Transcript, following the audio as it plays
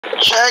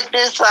check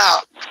this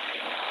out.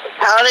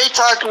 How they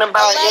talking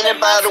about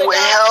anybody with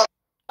health?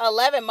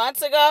 11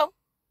 months ago?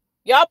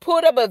 Y'all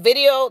pulled up a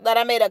video that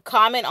I made a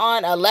comment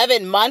on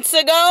 11 months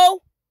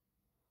ago?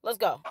 Let's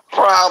go.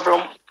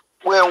 Problem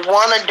with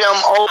one of them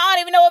I don't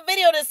even know what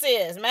video this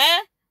is,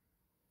 man.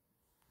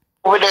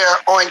 Over there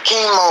on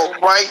chemo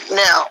right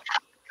now.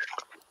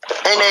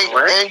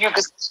 And you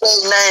can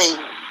say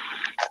name.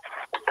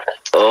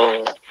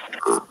 Oh.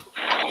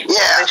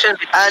 Yeah,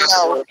 I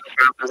know.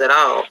 Problems at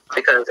all,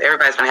 because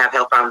everybody's going to have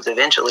health problems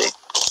eventually.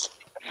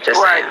 Just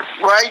right.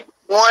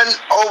 One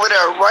over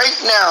there right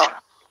now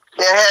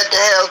that had to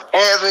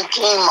have having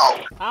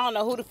chemo. I don't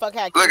know who the fuck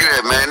had chemo. Look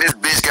at that, man. This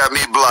bitch got me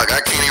blocked.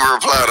 I can't even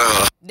reply to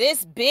her.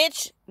 This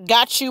bitch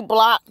got you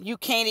blocked. You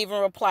can't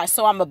even reply.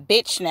 So I'm a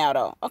bitch now,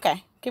 though.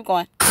 Okay, keep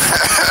going.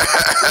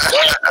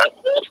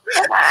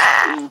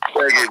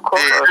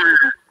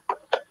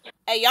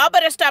 Hey, y'all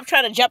better stop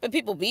trying to jump in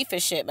people's beef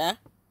and shit, man.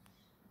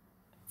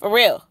 For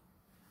real.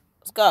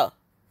 Let's go.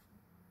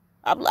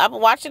 I'm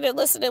watching it,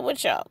 listening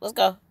with y'all. Let's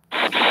go.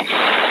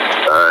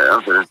 Alright,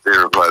 I'm gonna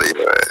still reply to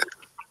you.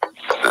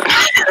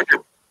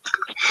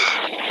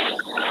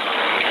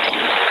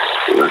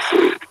 Let's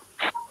see.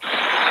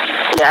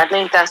 Yeah, I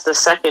think that's the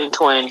second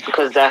twin,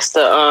 because that's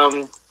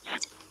the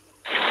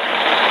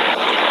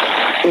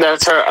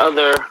that's her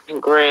other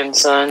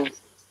grandson.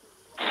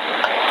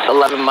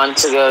 11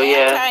 months ago,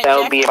 yeah, that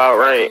would be about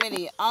right.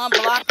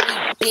 Unblock me,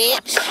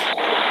 bitch.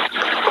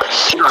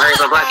 I'm going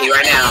to block you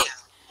right now.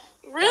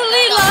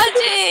 Really,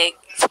 Logic?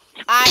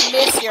 I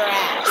miss your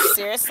ass.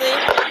 Seriously?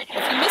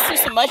 If you miss me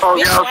so much, Oh,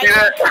 bitch, y'all see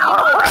that?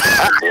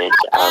 Bitch,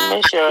 I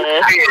miss your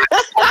ass.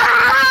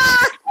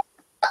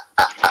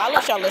 I'll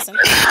let y'all listen.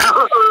 Why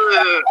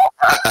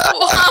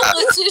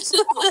would you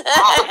do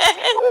that?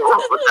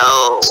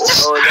 No.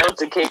 Oh, that was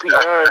the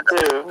KPR,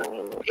 too.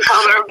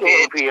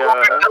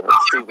 KPR,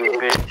 stupid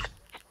bitch.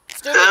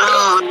 Stupid bitch.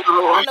 I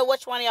don't know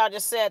which one of y'all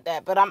just said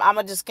that, but I'm going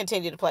to just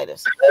continue to play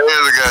this. That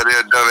is a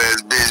goddamn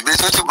dumbass bitch.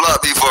 Bitch, what you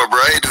blocked me for, bro?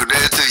 I ain't do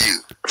that to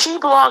you. She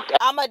blocked.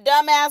 I'm a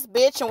dumbass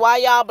bitch, and while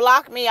y'all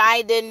block me, I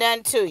ain't did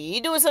nothing to you.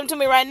 You doing something to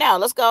me right now.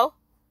 Let's go.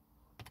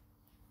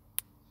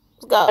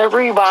 Let's go.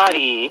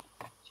 Everybody.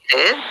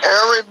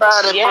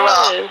 Everybody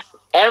blocked.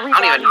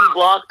 Everybody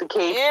blocked the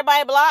KPR.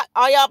 Everybody blocked?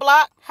 All y'all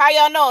blocked? How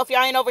y'all know if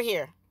y'all ain't over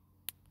here?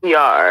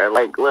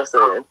 Like,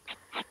 listen.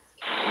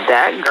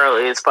 That girl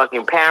is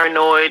fucking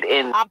paranoid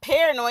and... I'm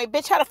paranoid.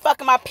 Bitch, how the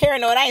fuck am I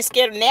paranoid? I ain't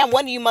scared of damn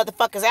one of you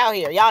motherfuckers out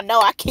here. Y'all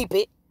know I keep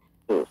it.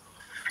 That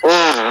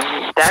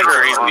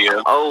girl crazy,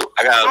 yeah. I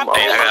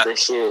got this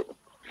shit.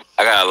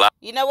 I got a lot.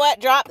 You know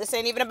what? Drop. This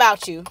ain't even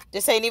about you.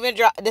 This ain't even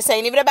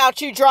about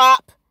you,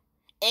 Drop.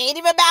 Ain't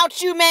even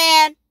about you,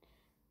 man.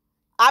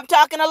 I'm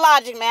talking to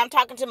Logic, man. I'm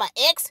talking to my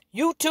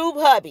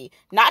ex-YouTube hubby.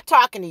 Not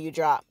talking to you,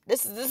 Drop.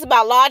 This is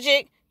about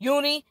Logic,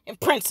 Uni, and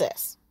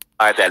Princess.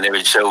 That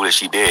never showed that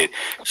she did.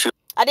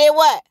 I did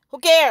what? Who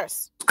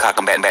cares?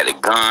 Cocking back the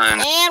gun.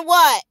 And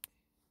what?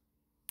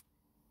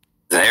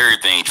 And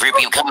everything. 3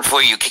 people coming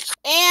for you.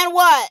 And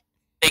what?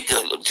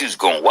 She was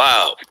going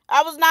wild.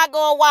 I was not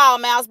going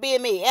wild, man. I was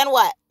being me. And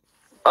what?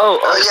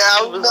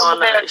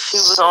 She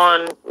was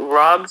on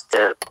Rob's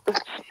tip.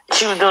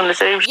 She was doing the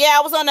same shit. Yeah,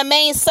 I was on the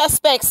main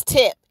suspect's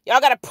tip. Y'all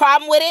got a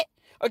problem with it?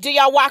 Or do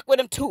y'all walk with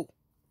him too?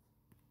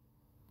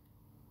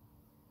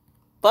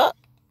 Fuck.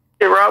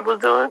 What Rob was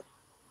doing?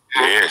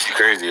 Yeah, she's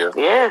crazy, yo.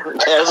 Yeah,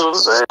 that's what I'm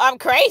saying. I'm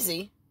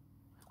crazy.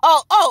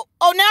 Oh,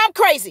 now I'm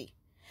crazy.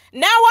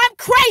 Now I'm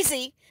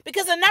crazy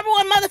because the number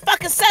one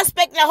motherfucking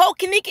suspect in the whole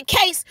Kanika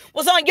case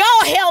was on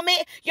y'all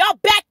helmet. Y'all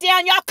backed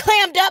down. Y'all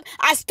clammed up.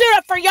 I stood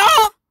up for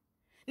y'all.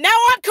 Now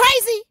I'm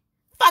crazy.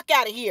 Fuck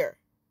out of here.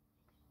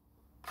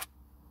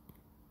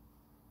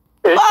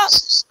 Fuck.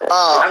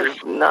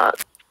 I'm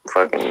not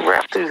fucking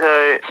wrapped too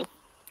tight.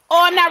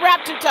 Oh, I'm not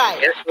wrapped too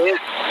tight. I ain't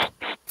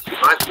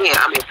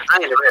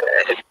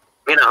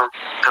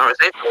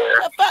conversation with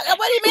her.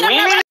 What do you mean I'm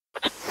not wrapped?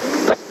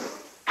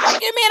 What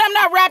do you mean I'm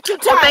not wrapped too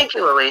tight? Well, thank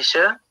you,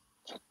 Alicia.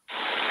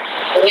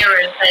 How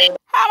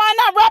am I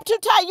not wrapped too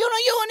tight? You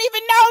don't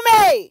even know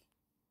me.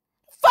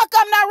 Fuck,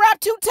 I'm not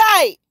wrapped too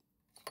tight.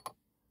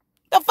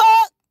 The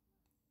fuck?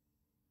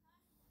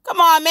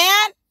 Come on,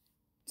 man.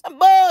 Some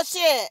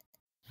bullshit.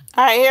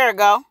 All right, here we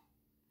go.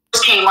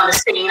 Came on the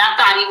scene. I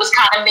thought he was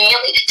kind of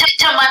manly.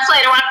 2 months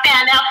later, I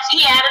found out he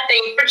had a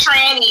thing for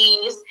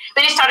trannies.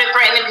 Then he started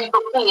threatening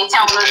people and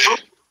telling them,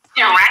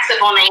 racks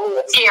up on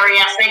the scary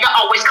ass nigga,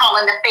 always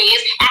calling the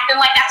face, acting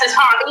like that's his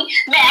hobby.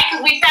 Mad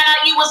because we found out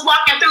you was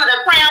walking through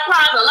the Crown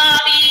Plaza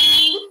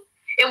lobby.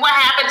 And what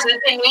happened to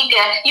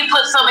Tanika? You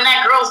put some in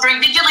that girl's drink.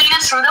 Did you leave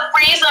it through the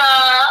freezer?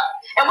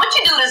 And what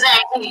you do to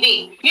Zach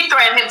TV? You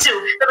threatened him too.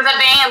 There was a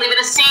van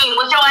leaving the scene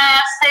with your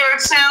ass there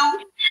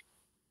too.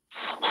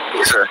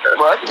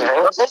 What the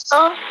hell is this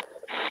song?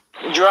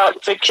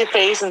 Drop, fix your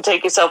face, and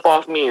take yourself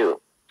off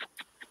mute.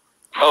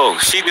 Oh,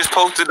 she just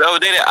posted the other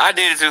day that I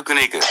did it to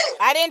Kanika.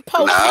 I didn't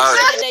post shit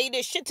the other day. You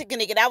did shit to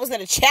Kanika. That was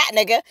in a chat,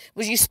 nigga.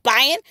 Was you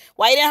spying?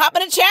 Why you didn't hop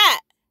in the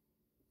chat?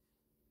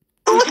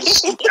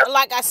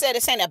 Like I said,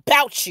 this ain't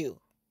about you.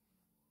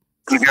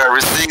 You got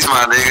receipts,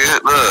 my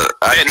nigga. Look,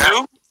 I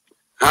got.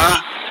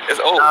 Huh? It's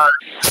old.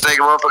 Stanky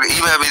motherfucker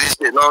emailed me this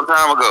shit a long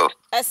time ago.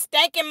 A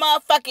stankin'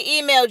 motherfucker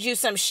emailed you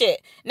some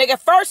shit. Nigga,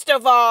 first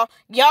of all,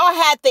 y'all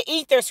had the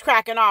ethers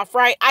cracking off,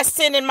 right? I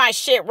sent in my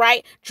shit,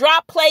 right?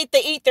 Drop played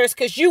the ethers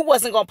because you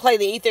wasn't going to play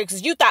the ethers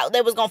because you thought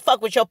they was going to fuck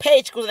with your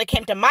page because when it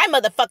came to my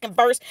motherfucking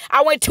verse,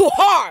 I went too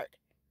hard.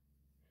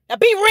 Now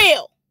be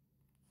real.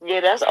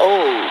 Yeah, that's old.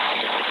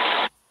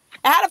 And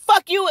how the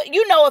fuck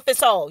you know if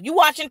it's old? You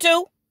watching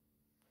too?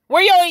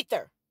 Where your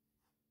ether?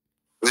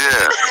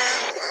 Yeah.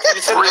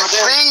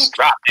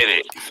 Drop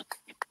it.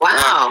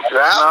 Wow.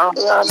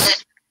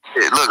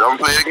 Hey, look, I'm gonna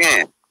play it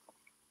again.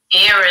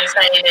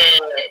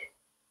 Irritated.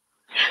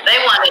 They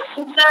want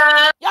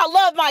to. Y'all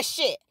love my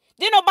shit.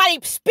 Didn't nobody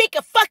speak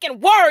a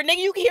fucking word, nigga.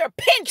 You can hear a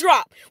pin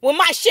drop when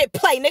my shit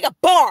play, nigga.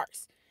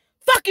 Bars.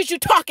 Fuck is you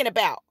talking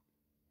about?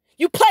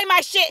 You play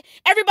my shit,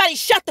 everybody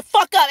shut the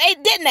fuck up. Hey,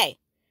 didn't they?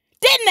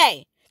 Didn't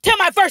they? Till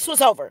my verse was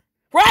over.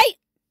 Right?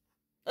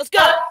 Let's go.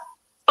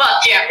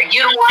 Fuck Jeffrey,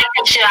 you don't like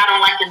him shit, I don't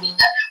like him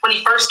either. When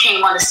he first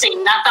came on the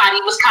scene, I thought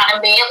he was kind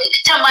of manly.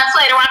 2 months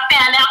later, I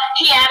found out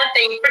he had a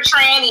thing for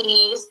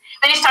trannies.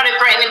 Then he started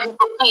threatening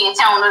people,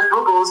 telling us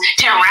boo-boos,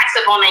 10 racks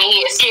up on their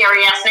head,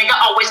 scary ass nigga,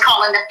 always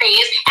calling the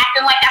feds,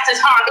 acting like that's his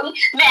hobby.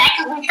 Mad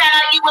because we found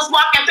out he was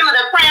walking through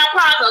the Crown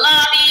Plaza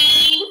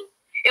lobby.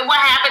 And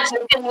what happened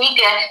to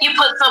Kanika? You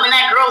put some in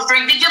that girl's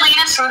drink, did you leave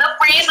it through the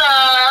freezer?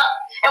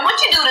 And what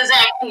you do to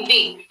Zach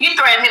TV? You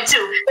threatened him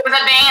too. There was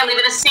a van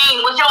leaving the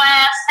scene with your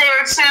ass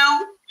there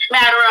too.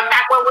 Matter of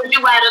fact, where were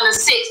you at on the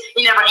 6th?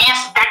 You never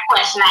answered that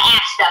question I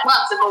asked that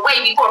months ago,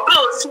 way before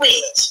Blue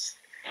switched.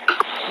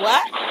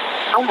 What?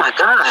 Oh my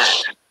God.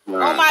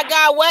 Oh my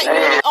God, what,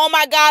 Uni? Oh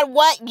my God,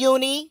 what,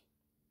 Uni?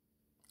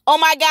 Oh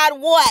my God,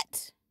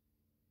 what?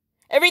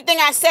 Everything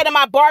I said in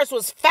my bars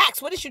was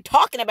facts. What is you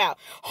talking about?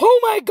 Oh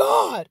my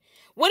God.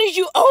 What is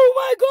you, oh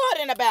my God,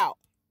 and about?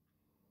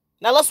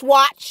 Now let's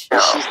watch.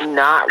 She's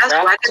not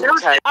wrapped too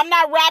tight. I'm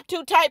not wrapped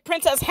too tight,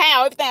 Princess.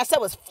 How? Everything I said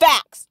was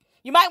facts.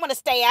 You might want to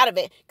stay out of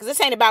it because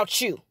this ain't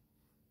about you.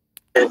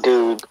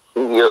 Dude,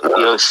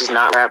 yo, she's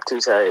not wrapped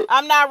too tight.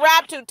 I'm not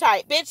wrapped too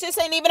tight. Bitch, this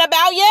ain't even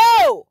about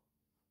you.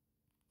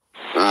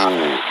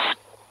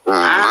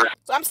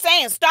 So I'm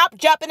saying stop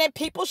jumping in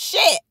people's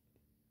shit.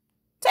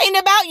 This ain't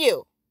about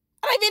you.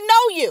 I don't even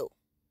know you.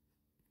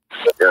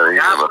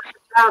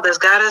 Father's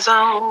got his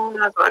own.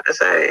 That's what I can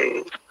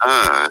say.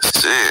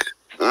 Shit.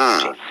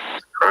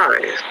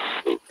 Christ.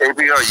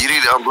 KPR, you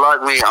need to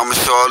unblock me. I'm gonna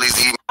show all these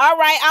emails. All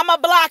right, I'm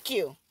gonna block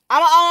you.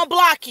 I'm gonna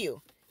unblock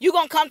you. You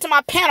gonna come to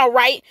my panel,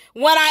 right?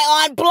 When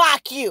I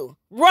unblock you,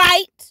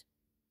 right?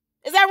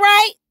 Is that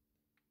right?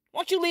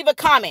 Won't you leave a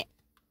comment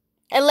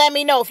and let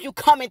me know if you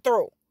coming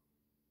through?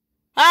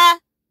 Huh?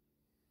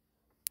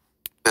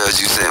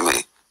 As you sent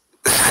me.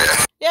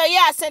 Yeah,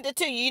 I sent it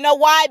to you. You know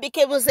why?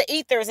 Because it was the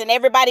ethers and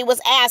everybody was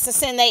asked to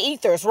send their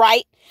ethers,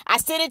 right? I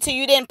sent it to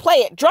you, didn't play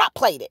it. Drop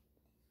played it.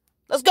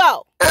 Let's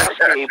go.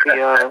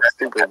 KPR,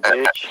 stupid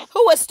bitch.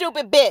 Who a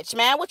stupid bitch,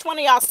 man? Which one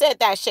of y'all said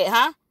that shit,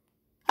 huh?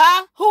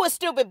 Huh? Who a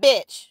stupid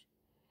bitch?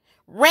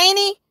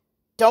 Rainy,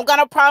 don't got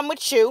no problem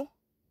with you.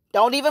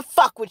 Don't even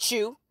fuck with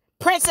you.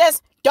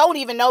 Princess, don't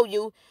even know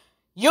you.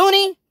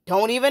 Uni,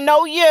 don't even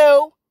know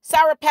you.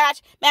 Sour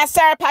Patch, man,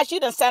 Sour Patch, you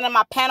done sat on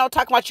my panel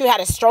talking about you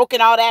had a stroke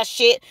and all that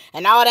shit,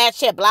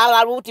 blah,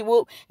 blah,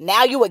 whoop-de-whoop.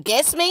 Now you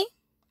against me?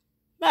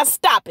 Man,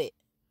 stop it.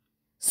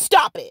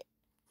 Stop it.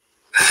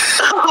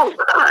 Oh,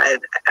 God.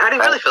 How do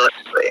you really feel that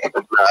way?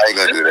 No, I ain't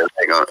gonna do that.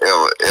 I ain't gonna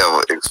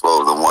ever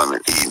expose a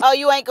woman email. Oh,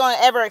 you ain't gonna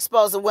ever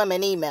expose a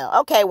woman email.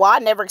 Okay, well, I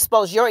never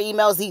expose your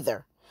emails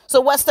either. So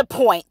what's the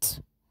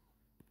point?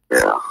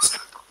 Yeah.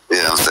 You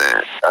know what I'm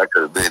saying? I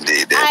could have been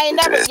did that. I ain't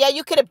never, yeah,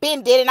 you could have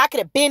been did it, and I could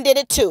have been did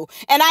it too.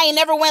 And I ain't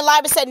never went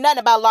live and said nothing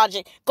about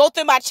Logic. Go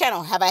through my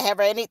channel. Have I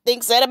ever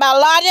anything said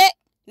about Logic?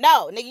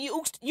 No, nigga,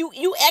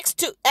 you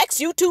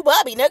ex-YouTube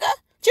hubby, nigga.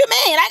 What you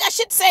mean? I got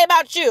shit to say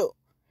about you.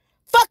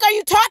 Fuck are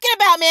you talking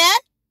about, man?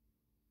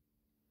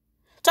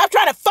 Stop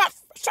trying to front,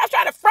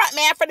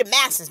 man, for the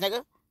masses,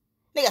 nigga.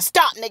 Nigga,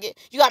 stop, nigga.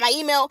 You got my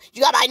email.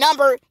 You got my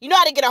number. You know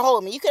how to get a hold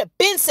of me. You could have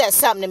been said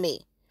something to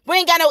me. We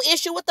ain't got no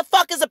issue. What the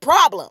fuck is the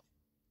problem?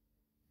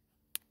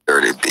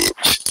 Dirty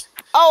bitch.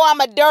 Oh, I'm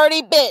a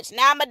dirty bitch.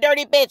 Now I'm a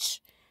dirty bitch.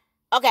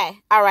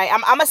 Okay, all right.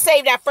 I'm gonna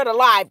save that for the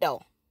live,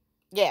 though.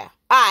 Yeah,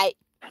 all right.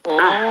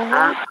 Yeah.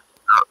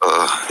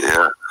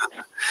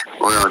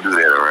 We don't do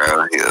that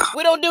around here.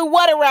 We don't do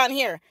what around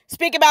here?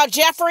 Speak about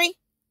Jeffrey?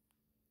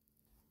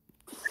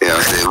 Yeah,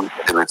 I'm saying we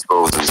let him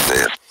expose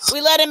himself.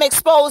 We let him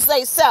expose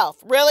themselves.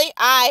 Really?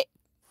 I.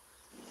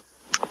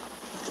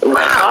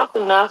 Not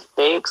enough.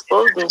 They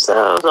expose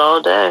themselves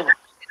all day.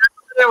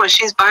 When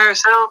she's by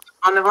herself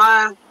on the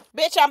line.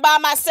 Bitch, I'm by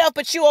myself,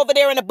 but you over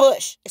there in the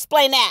bush.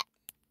 Explain that.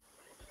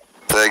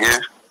 Say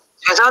again?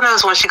 Because I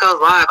notice when she goes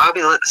live, I'll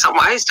be listening.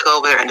 I used to go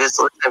over there and just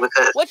listen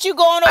because what you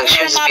going over like,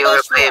 here in my be over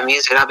bush playing for?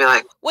 Music, and I'll be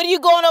like, what are you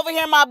going over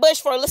here in my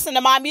bush for? Listen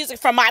to my music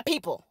from my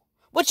people.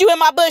 What you in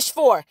my bush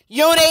for?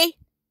 Uni?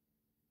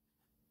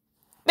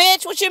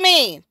 Bitch, what you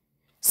mean?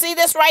 See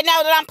this right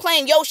now that I'm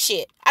playing your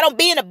shit. I don't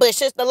be in the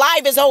bushes. The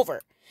live is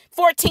over.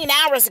 14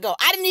 hours ago.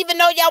 I didn't even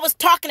know y'all was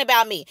talking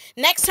about me.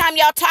 Next time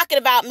y'all talking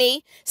about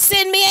me,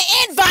 send me an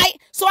invite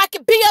so I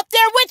can be up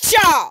there with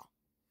y'all.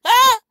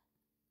 Huh?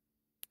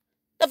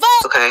 The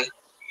fuck? Okay.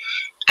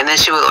 And then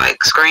she would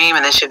like scream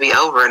and then she'd be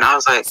over. And I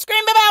was like,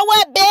 scream about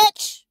what,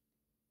 bitch?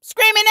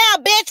 Screaming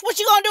out, bitch. What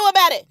you gonna do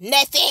about it?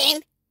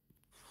 Nothing.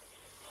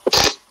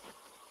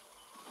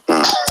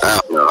 I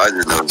don't know. I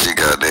just know she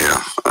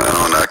goddamn. I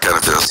don't know. I kind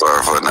of feel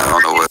sorry for her now. I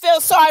don't know what. You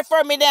feel sorry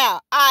for me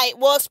now. All right,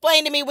 well,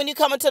 explain to me when you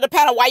come into the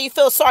panel why you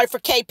feel sorry for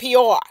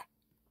KPR.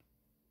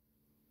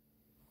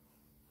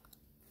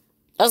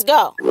 Let's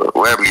go.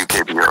 What happened to you,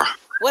 KPR?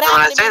 What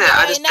happened to me?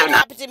 Ain't nothing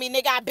happened to me,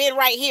 nigga. I've been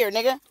right here,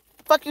 nigga.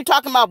 Fuck you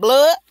talking about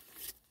blood?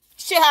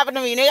 Shit happened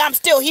to me, nigga. I'm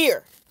still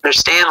here.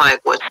 Understand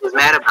like what she was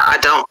mad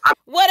about.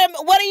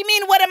 What do you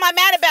mean? What am I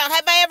mad about?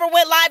 Have I ever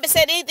went live and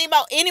said anything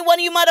about any one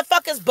of you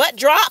motherfuckers butt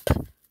drop?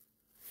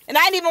 And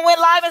I didn't even went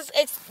live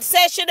and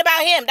said shit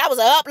about him. That was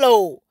an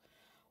upload.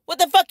 What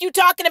the fuck you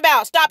talking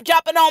about? Stop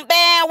jumping on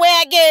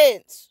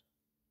bandwagons.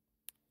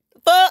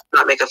 Fuck. I'm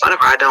not making fun of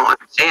her. I don't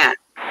understand.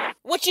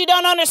 What you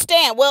don't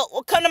understand?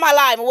 Well, come to my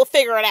live and we'll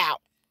figure it out.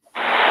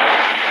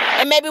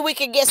 And maybe we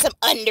could get some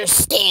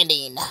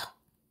understanding.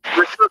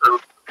 But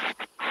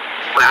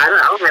I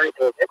don't have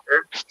anything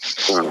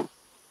against her. Yeah,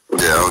 I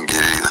don't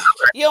get it either.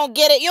 You don't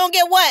get it? You don't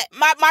get what?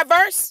 My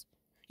verse?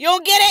 You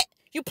don't get it?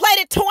 You played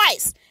it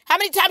twice. How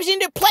many times you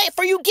need to play it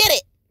before you get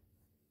it?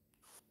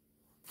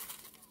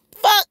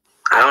 Fuck.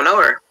 I don't know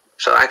her,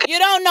 so I can't. You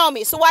don't know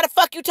me, so why the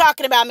fuck you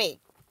talking about me?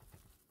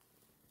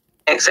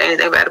 Can't say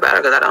anything bad about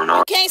her because I don't know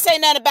her. You can't say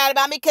nothing bad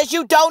about me because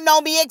you don't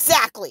know me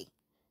exactly.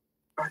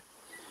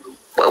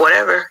 Well,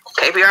 whatever.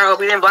 KPR, I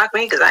hope you didn't block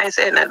me because I ain't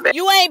said nothing bad.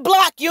 You ain't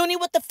blocked, Uni.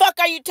 What the fuck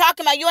are you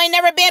talking about? You ain't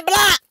never been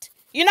blocked.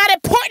 You're not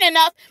important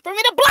enough for me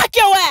to block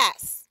your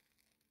ass.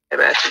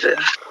 Bad shit.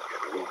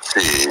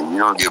 Shit, you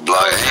don't get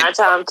blocked. 9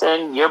 times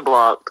 10, you're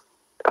blocked.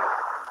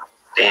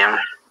 Damn.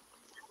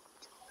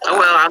 Oh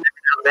well, I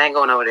ain't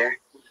going over there.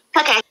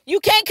 Okay. You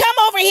can't come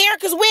over here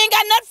because we ain't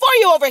got nothing for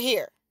you over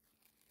here.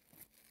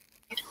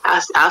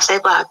 I'll stay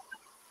blocked.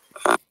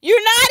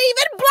 You're not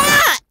even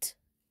blocked.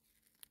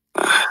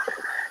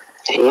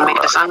 You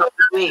made a song about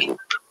me.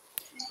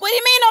 What do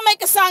you mean don't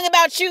make a song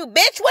about you,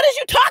 bitch? What is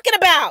you talking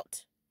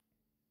about?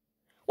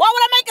 Why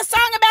would I make a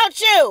song about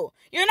you?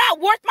 You're not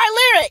worth my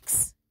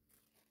lyrics.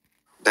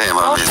 Damn,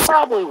 I missed it.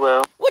 Probably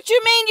will. What you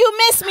mean you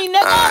miss me,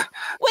 nigga?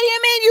 What do you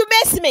mean you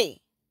miss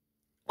me?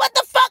 What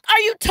the fuck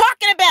are you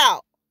talking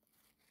about?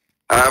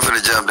 I'm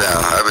finna jump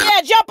down.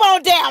 Yeah, jump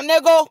on down,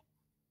 nigga.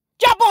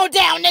 Jump on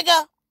down,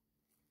 nigga.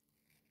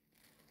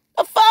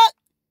 The fuck?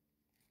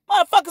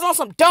 Motherfuckers on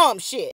some dumb shit.